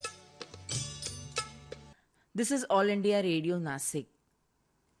This is All India Radio Nashik.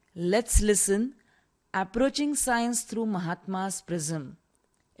 Let's listen Approaching Science Through Mahatma's Prism.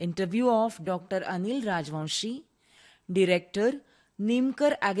 Interview of Dr. Anil Rajvanshi, Director,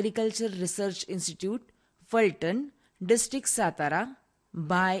 Nimkar Agriculture Research Institute, Fulton, District Satara,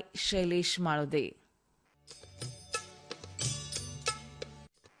 by Shailesh Malode.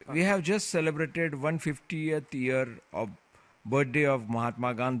 We have just celebrated 150th year of birthday of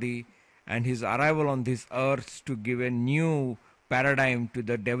Mahatma Gandhi and his arrival on this earth to give a new paradigm to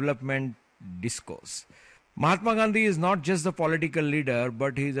the development discourse. Mahatma Gandhi is not just a political leader,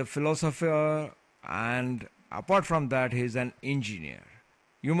 but he is a philosopher, and apart from that, he is an engineer.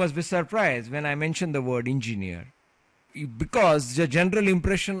 You must be surprised when I mention the word engineer, because the general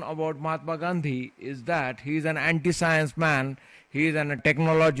impression about Mahatma Gandhi is that he is an anti-science man, he is a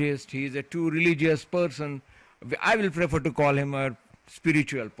technologist, he is a too religious person. I will prefer to call him a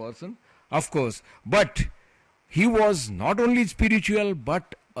spiritual person, of course. But he was not only spiritual,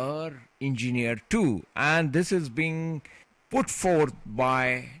 but an engineer too. And this is being put forth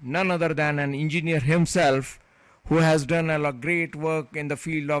by none other than an engineer himself, who has done a lot of great work in the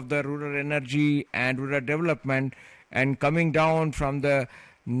field of the rural energy and rural development, and coming down from the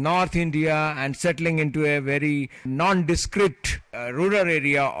North India and settling into a very nondescript rural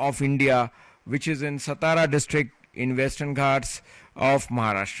area of India, which is in Satara district in Western Ghats of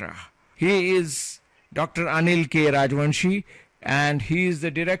Maharashtra. He is Dr. Anil K Rajvanshi, and he is the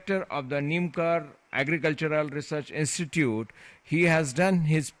director of the Nimkar Agricultural Research Institute. He has done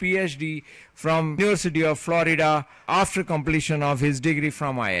his PhD from University of Florida after completion of his degree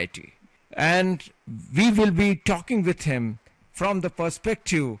from IIT. And we will be talking with him from the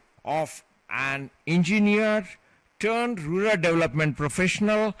perspective of an engineer turned rural development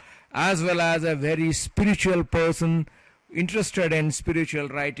professional, as well as a very spiritual person interested in spiritual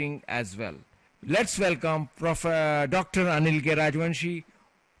writing as well. Let's welcome Dr. Anil K Rajvanshi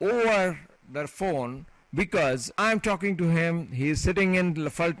over the phone, because I'm talking to him. He is sitting in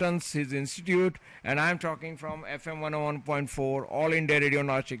Fulton's, his institute, and I'm talking from FM 101.4 All India Radio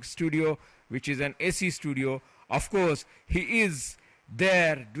Nashik studio, which is an AC studio. Of course, he is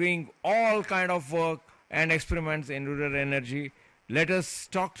there doing all kind of work and experiments in rural energy. Let us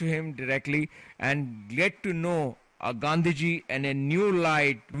talk to him directly and get to know Gandhiji in a new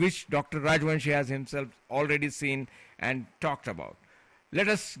light, which Dr. Rajvanshi has himself already seen and talked about. Let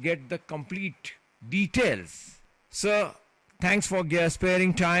us get the complete details. Sir, thanks for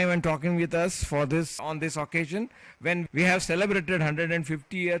sparing time and talking with us for this on this occasion when we have celebrated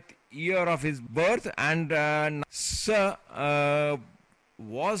 150th year of his birth. And sir,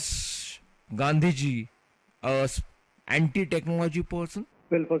 was Gandhiji a anti-technology person?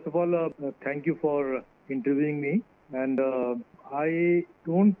 Well, first of all, thank you for interviewing me. And I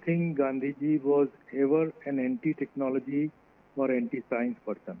don't think Gandhiji was ever an anti-technology or anti-science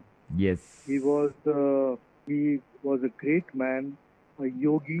person. Yes. He was a great man, a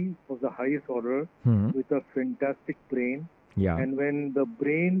yogi of the highest order, with a fantastic brain. Yeah. And when the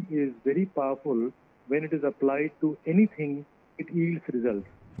brain is very powerful, when it is applied to anything, it yields results.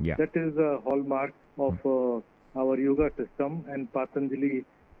 Yeah. That is a hallmark of our yoga system, and Patanjali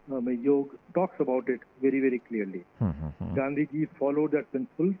Yoga talks about it very, very clearly. Gandhiji followed that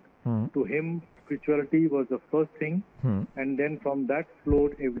principle. To him, spirituality was the first thing, and then from that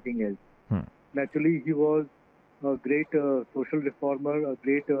flowed everything else. Naturally, he was a great social reformer, a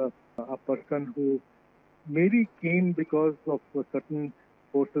great a person who maybe came because of certain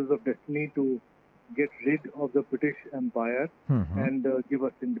forces of destiny to get rid of the British Empire and give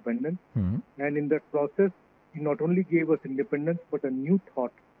us independence. And in that process, he not only gave us independence, but a new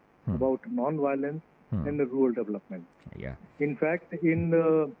thought about non-violence and the rural development. Yeah. In fact, in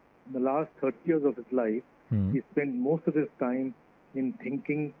the last 30 years of his life, he spent most of his time in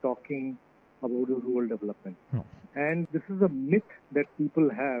thinking, talking about the rural development. And this is a myth that people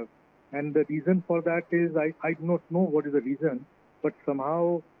have. And the reason for that is, I do not know what is the reason, but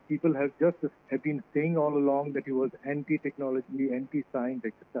somehow people have been saying all along that he was anti-technology, anti-science,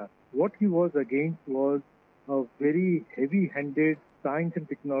 etc. What he was against was a very heavy-handed science and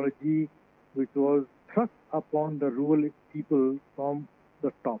technology which was thrust upon the rural people from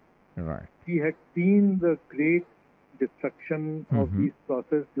the top. Right. He had seen the great destruction of these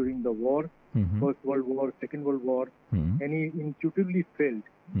processes during the war, First World War, Second World War, and he intuitively felt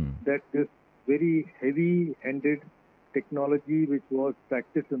that this very heavy-handed technology which was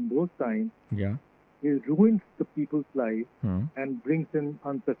practiced in those times it ruins the people's lives and brings in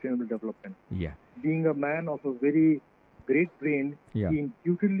unsustainable development. Yeah. Being a man of a very great brain, he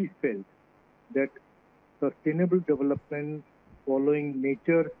intuitively felt that sustainable development following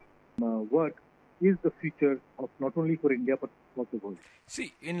nature's work is the future of not only for India but for the world.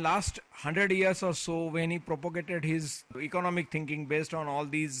 See, in last 100 years or so, when he propagated his economic thinking based on all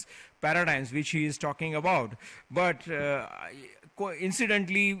these paradigms which he is talking about, but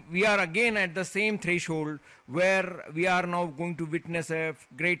incidentally, we are again at the same threshold where we are now going to witness a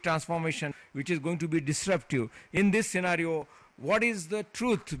great transformation which is going to be disruptive. In this scenario, what is the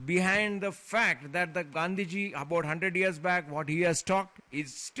truth behind the fact that the Gandhiji about 100 years back, what he has talked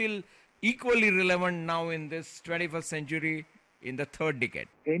is still equally relevant now in this 21st century in the third decade?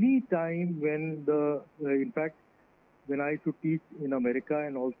 Any time when in fact, when I used to teach in America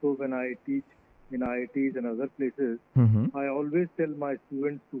and also when I teach in IITs and other places, I always tell my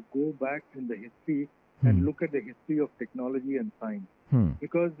students to go back in the history and look at the history of technology and science.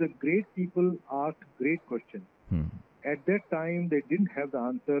 Because the great people asked great questions. At that time, they didn't have the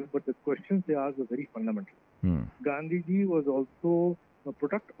answer, but the questions they asked were very fundamental. Gandhiji was also a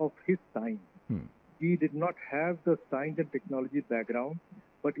product of his time. He did not have the science and technology background,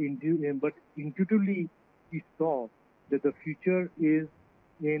 but intuitively he saw that the future is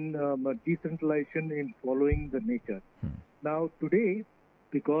in decentralization, in following the nature. Now today,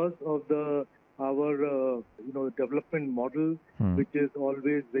 because of our development model, which is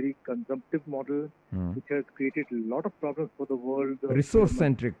always very consumptive model, which has created a lot of problems for the world.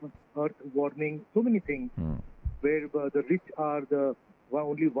 Resource-centric. Earth warming, so many things, where the rich are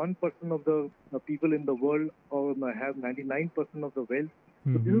only 1% of the people in the world or have 99% of the wealth.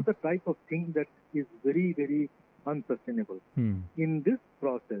 So this is the type of thing that is very, very unsustainable. In this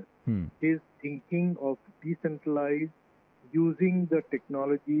process, his thinking of decentralized, using the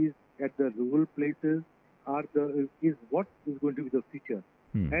technologies at the rural places is what is going to be the future.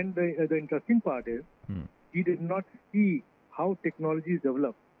 And the interesting part is, he did not see how technologies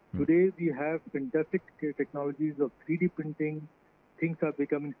develop. Today we have fantastic technologies of 3D printing. Things are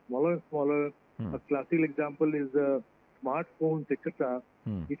becoming smaller and smaller. A classical example is smartphones, etc.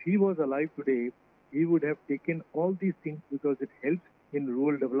 If he was alive today, he would have taken all these things because it helps in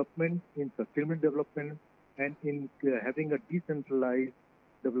rural development, in sustainable development, and in having a decentralized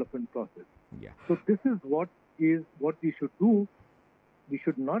development process. So this is what we should do. We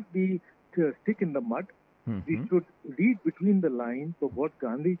should not be stick in the mud. We should read between the lines of what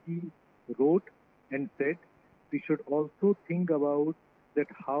Gandhiji wrote and said. We should also think about that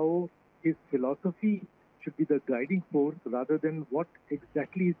how his philosophy should be the guiding force rather than what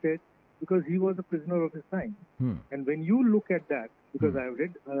exactly he said, because he was a prisoner of his time. And when you look at that, because I have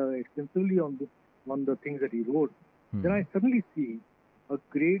read extensively on the things that he wrote, then I suddenly see a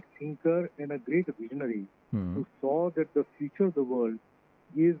great thinker and a great visionary who saw that the future of the world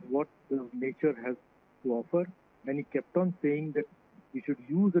is what the nature has to offer, and he kept on saying that we should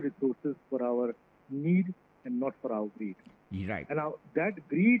use the resources for our need and not for our greed. Right. And now that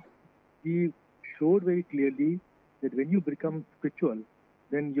greed, he showed very clearly that when you become spiritual,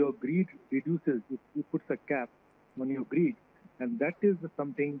 then your greed reduces. It puts a cap on your greed. And that is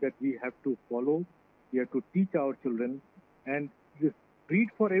something that we have to follow. We have to teach our children. And this greed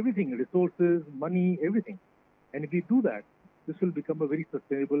for everything, resources, money, everything. And if we do that, this will become a very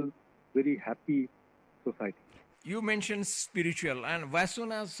sustainable, very happy society. You mentioned spiritual, and as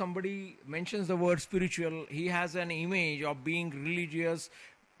soon as somebody mentions the word spiritual, he has an image of being religious,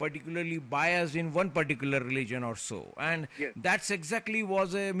 particularly biased in one particular religion or so. And that's exactly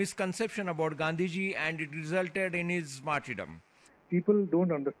was a misconception about Gandhiji, and it resulted in his martyrdom. People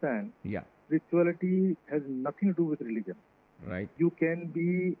don't understand. Spirituality has nothing to do with religion. Right. You can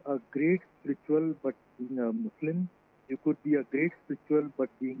be a great spiritual but being a Muslim. You could be a great spiritual but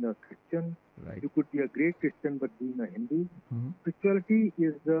being a Christian. Right. You could be a great Christian but being a Hindu. Spirituality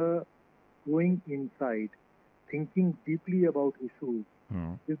is the going inside, thinking deeply about issues.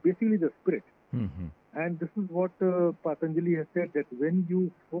 Is basically the spirit. And this is what Patanjali has said, that when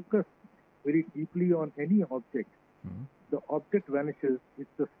you focus very deeply on any object, the object vanishes,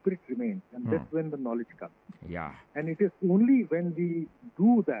 the spirit remains, and that's when the knowledge comes. And it is only when we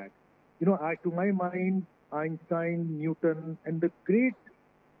do that, to my mind, Einstein, Newton, and the great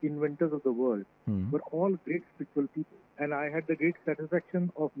inventors of the world were all great spiritual people. And I had the great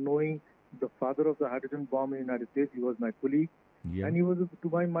satisfaction of knowing the father of the hydrogen bomb in the United States. He was my colleague. And he was, to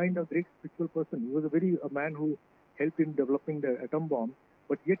my mind, a great spiritual person. He was a man who helped in developing the atom bomb,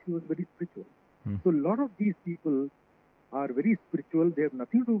 but yet he was very spiritual. So a lot of these people are very spiritual. They have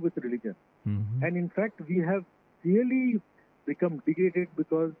nothing to do with religion. And in fact, we have really become degraded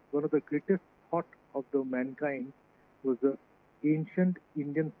because one of the greatest thought of the mankind was the ancient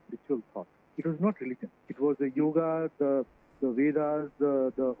Indian spiritual thought. It was not religion. It was the yoga, the Vedas,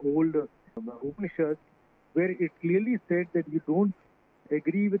 the old Upanishads, where it clearly said that you don't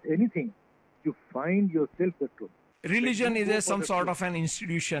agree with anything, you find yourself the truth. Religion is some sort of an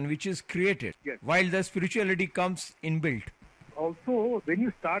institution which is created, Yes. while the spirituality comes inbuilt. Also, when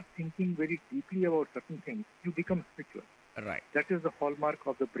you start thinking very deeply about certain things, you become spiritual. Right, That is the hallmark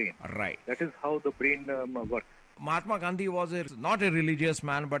of the brain. right. That is how the brain works. Mahatma Gandhi was not a religious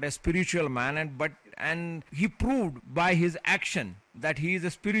man but a spiritual man, and he proved by his action that he is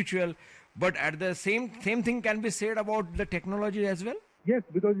a spiritual. But at the same thing can be said about the technology as well. Yes,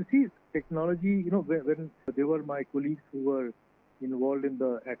 because you see, technology, when they were my colleagues who were involved in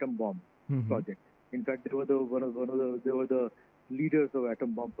the atom bomb project. In fact, they were the leaders of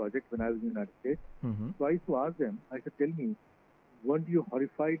atom bomb project when I was in the United States. So I used to ask them, I said, tell me, weren't you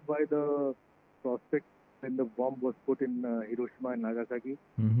horrified by the prospect when the bomb was put in Hiroshima and Nagasaki?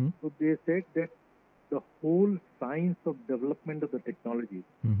 So they said that the whole science of development of the technology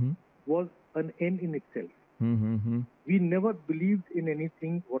was an end in itself. We never believed in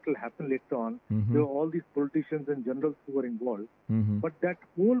anything what will happen later on. There were all these politicians and generals who were involved. But that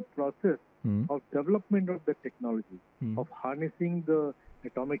whole process of development of the technology, of harnessing the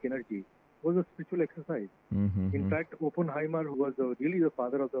atomic energy, was a spiritual exercise. In fact, Oppenheimer, who was really the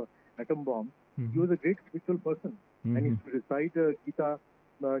father of the atom bomb, he was a great spiritual person. And he used to recite Gita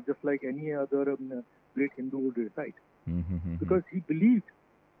just like any other great Hindu would recite. Because he believed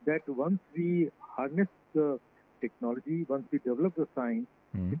that once we harness the technology, once we develop the science,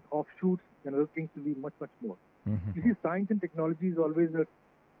 its offshoots and other things will be much, much more. You see, science and technology is always a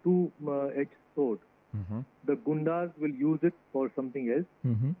two-edged sword. The gundas will use it for something else,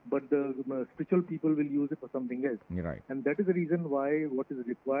 but the spiritual people will use it for something else. Right. And that is the reason why what is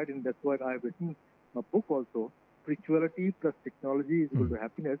required, and that's why I have written a book also, Spirituality plus Technology is equal to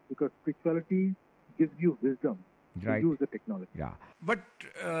Happiness, because spirituality gives you wisdom to use the technology. Yeah. But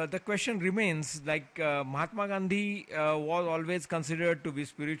the question remains, like Mahatma Gandhi was always considered to be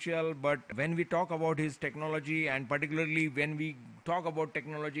spiritual, but when we talk about his technology, and particularly when we talk about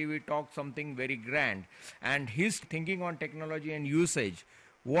technology, we talk something very grand. And his thinking on technology and usage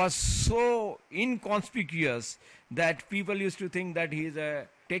was so inconspicuous that people used to think that he is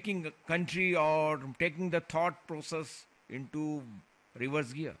taking a country or taking the thought process into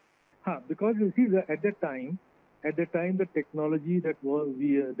reverse gear. Because you see, at that time, the technology that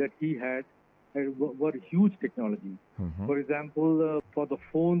he had were huge technology. For example, for the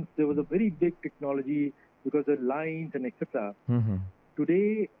phones, there was a very big technology because the lines and etc.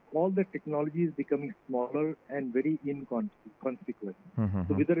 Today, all the technology is becoming smaller and very inconspicuous.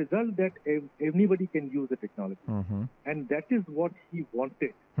 So with the result that anybody can use the technology. And that is what he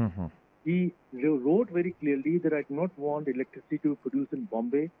wanted. He wrote very clearly that I do not want electricity to produce in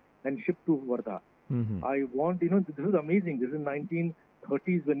Bombay and shipped to Wardha. I want, this is amazing. This is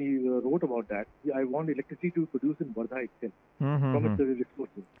 1930s when he wrote about that. I want electricity to produce in Wardha itself from its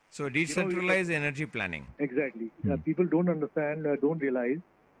resources. So decentralized energy planning. Exactly. People don't understand, don't realize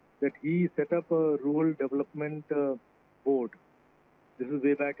that he set up a rural development board. This is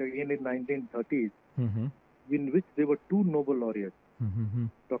way back again in 1930s, in which there were two Nobel laureates,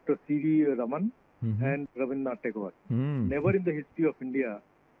 Dr. C.V. Raman and Rabindranath Tagore. Never in the history of India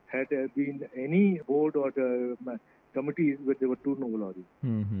had been any board or committees where there were two Nobel laureates.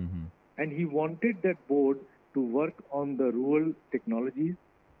 And he wanted that board to work on the rural technologies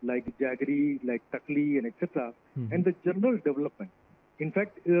like Jaggery, like Takli and etc. and the general development. In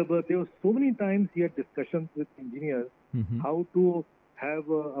fact, there were so many times he had discussions with engineers how to have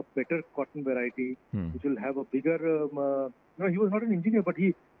a better cotton variety, which will have a bigger... he was not an engineer, but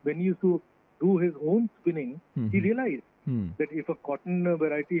when he used to do his own spinning, he realized that if a cotton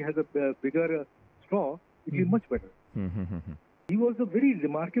variety has a bigger straw, it will be much better. He was a very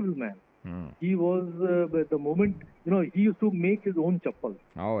remarkable man. He was, the moment, he used to make his own chappal.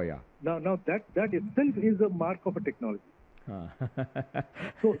 Oh, yeah. Now that itself is a mark of a technology.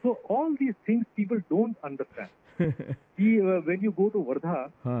 So all these things people don't understand. When you go to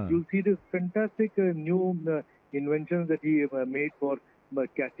Wardha, you'll see this fantastic new inventions that he made for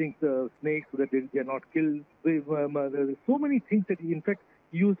catching snakes so that they are not killed. There are so many things that in fact,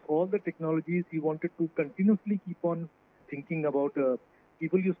 he used all the technologies. He wanted to continuously keep on thinking about.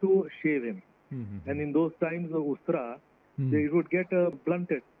 People used to shave him. And in those times, Ustra, they would get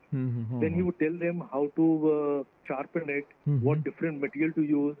blunted. Then he would tell them how to sharpen it, what different material to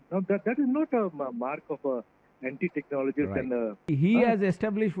use. Now, that is not a mark of a anti-technologist. Right. And he has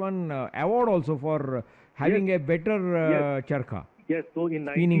established one award also for having a better charkha. Yes, so in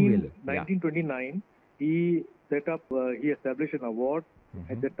 1929, he set up, he established an award.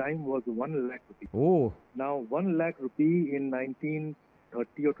 At the time was 1 lakh rupee. Oh. Now 1 lakh rupee in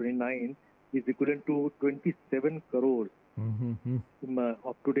 1930 or 29 is equivalent to 27 crores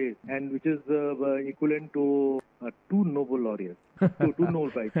of today, and which is equivalent to 2 Nobel laureates, two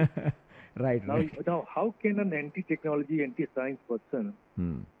Nobel Prizes. Right. Now, how can an anti-technology, anti-science person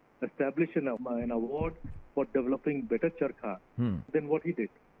establish an award for developing better charkha than what he did?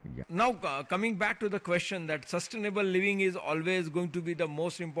 Yeah. Now, coming back to the question that sustainable living is always going to be the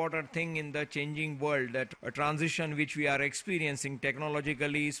most important thing in the changing world, that a transition which we are experiencing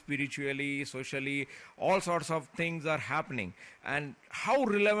technologically, spiritually, socially, all sorts of things are happening. And how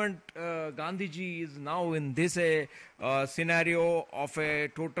relevant Gandhiji is now in this scenario of a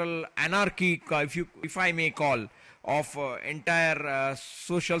total anarchy, if I may call, of entire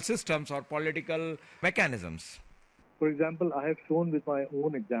social systems or political mechanisms. For example, I have shown with my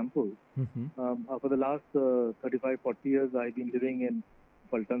own example, for the last 35, 40 years, I've been living in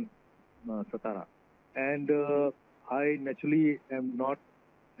Fulton, Satara. And I naturally am not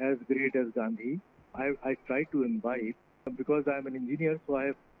as great as Gandhi. I try to imbibe, because I'm an engineer, so I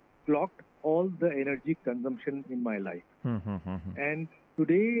have clocked all the energy consumption in my life. And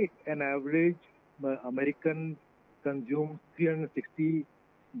today, an average American consumes 360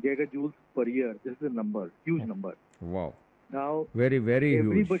 gigajoules per year. This is a number, huge number. Wow. Now, very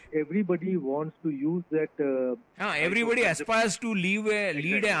huge. Everybody wants to use that. Everybody aspires to lead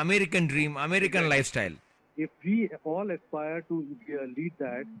an American dream, American lifestyle. If we all aspire to lead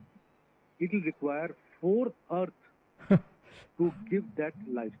that, it will require 4 Earths to give that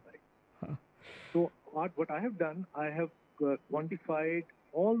lifestyle. So what I have done, I have quantified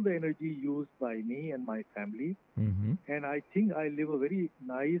all the energy used by me and my family, and I think I live a very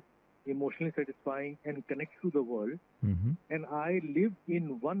nice, emotionally satisfying and connect to the world, and I live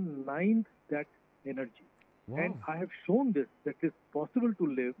in 1/9 that energy. Wow. And I have shown this, that it's possible to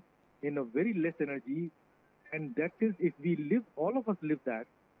live in a very less energy, and that is, if we live, all of us live that,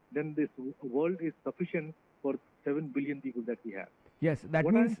 then this world is sufficient for 7 billion people that we have. Yes, that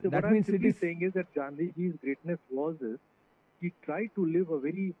what means I'm it is saying is that Gandhiji's greatness was this: he tried to live a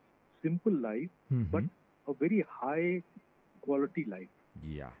very simple life, but a very high quality life.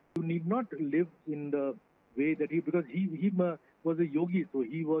 Yeah. You need not live in the way that because he was a yogi, so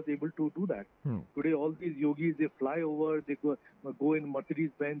he was able to do that. Today, all these yogis, they fly over, they go in Mercedes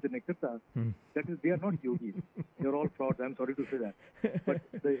Benz and etc. That is, they are not yogis. They are all frauds. I'm sorry to say that. But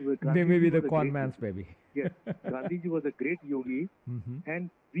they may be the con man's baby. Yes, Gandhiji was a great yogi, and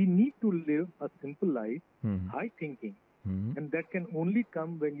we need to live a simple life, high thinking, and that can only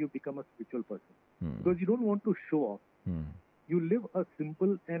come when you become a spiritual person. Because you don't want to show off. You live a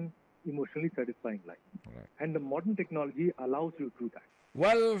simple and emotionally satisfying life. Right. And the modern technology allows you to do that.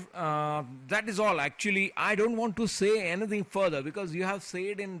 Well, that is all. Actually, I don't want to say anything further, because you have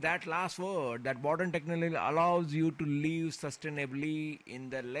said in that last word that modern technology allows you to live sustainably in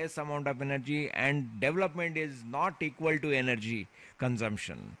the less amount of energy, and development is not equal to energy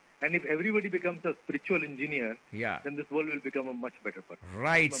consumption. And if everybody becomes a spiritual engineer, then this world will become a much better person.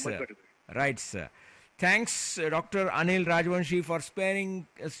 Right, sir. Right, sir. Thanks, Dr. Anil Rajvanshi, for sparing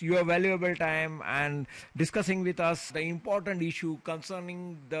us your valuable time and discussing with us the important issue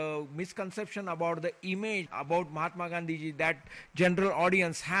concerning the misconception about the image about Mahatma Gandhi that general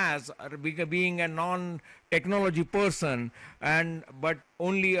audience has, being a non-technology person but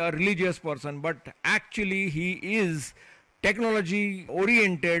only a religious person. But actually he is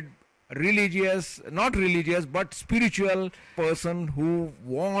technology-oriented, not religious, but spiritual person who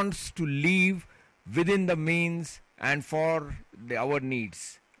wants to live within the means and for our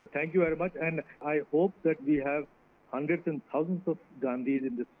needs. Thank you very much, and I hope that we have hundreds and thousands of Gandhis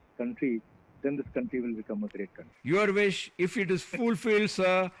in this country, then this country will become a great country. Your wish, if it is fulfilled,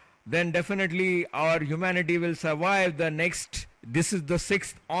 sir, then definitely our humanity will survive this is the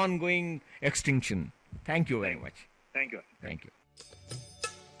 6th ongoing extinction. Thank you very much. Thank you. Thank you.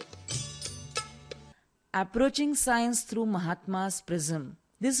 Approaching Science Through Mahatma's Prism.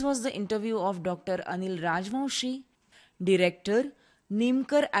 This was the interview of Dr. Anil Rajvanshi, Director,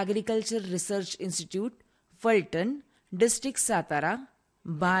 Nimkar Agriculture Research Institute, Fulton, District Satara,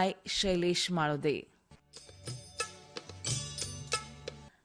 by Shailesh Malode.